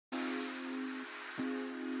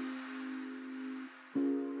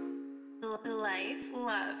life,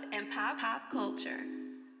 love, and pop culture.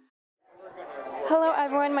 Hello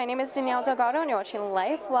everyone, my name is Danielle Delgado and you're watching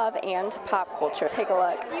Life, Love, and Pop Culture. Take a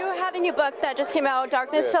look. You had a new book that just came out,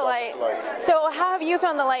 Darkness to Light. So how have you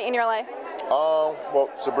found the light in your life? Well,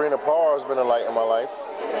 Sabrina Parr has been a light in my life,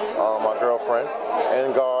 my girlfriend,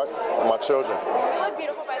 and God, and my children. You look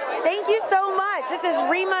beautiful, by the way. Thank you so much. This is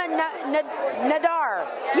Rima Nadar.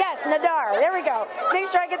 Yes, Nadar. There we go. Make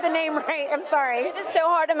sure I get the name right. I'm sorry. It is so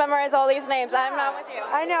hard to memorize all these names. I'm not with you.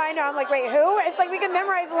 I know. I'm like, wait, who? It's like we can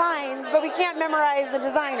memorize lines, but we can't memorize the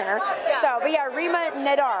designer. Yeah. But yeah, Rima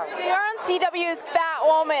Nadar. So you're on CW's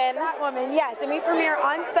Batwoman. Batwoman, yes. And we premiere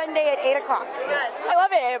on Sunday at 8 o'clock. Yes. I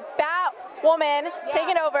love it. Batwoman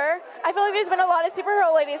taking over. I feel like there's been a lot of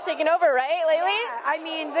superhero ladies taking over, right, lately? Yeah. I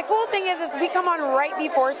mean, the cool thing is we come on right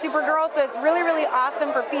before Supergirl, so it's really, really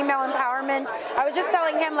awesome for female empowerment. I was just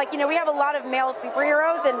telling him, like, we have a lot of male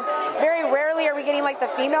superheroes, and very rarely are we getting, like, the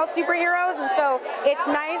female superheroes, and so it's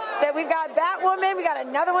nice that we've got Batwoman, we got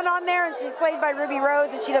another one on there, and she's played by Ruby Rose,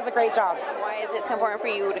 and she does a great job. Why is it so important for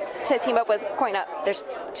you to team up with Coin Up? There's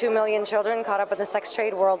 2 million children caught up in the sex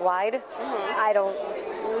trade worldwide.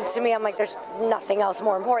 To me, I'm like, there's nothing else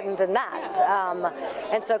more important than that.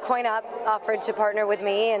 And so Coin Up offered to partner with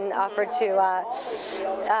me and offered to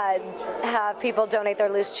have people donate their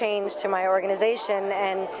loose change to my organization.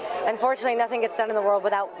 And unfortunately, nothing gets done in the world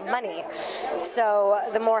without money. So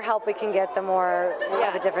the more help we can get, the more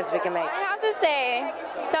of a difference we can make. I have to say,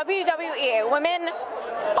 WWE, women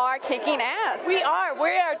are kicking ass. We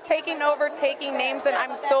are taking over, taking names, and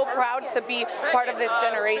I'm so proud to be part of this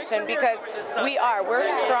generation because we're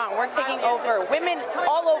strong. We're taking over women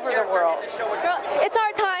all over the world. Girl, it's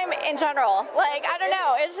our time in general. Like, I don't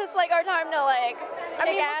know, it's just like our time to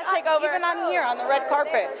take over. Even on here on the red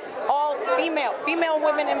carpet, all female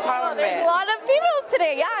women empowerment. There's a lot of females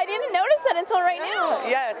today. Yeah, I didn't notice that until right now.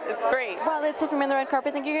 Yes, it's great. Well, that's it from the red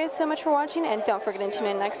carpet. Thank you guys so much for watching, and don't forget to tune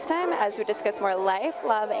in next time as we discuss more life,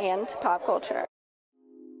 love, and pop culture.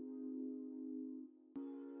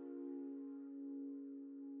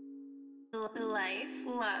 Life,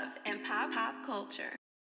 love, and pop culture.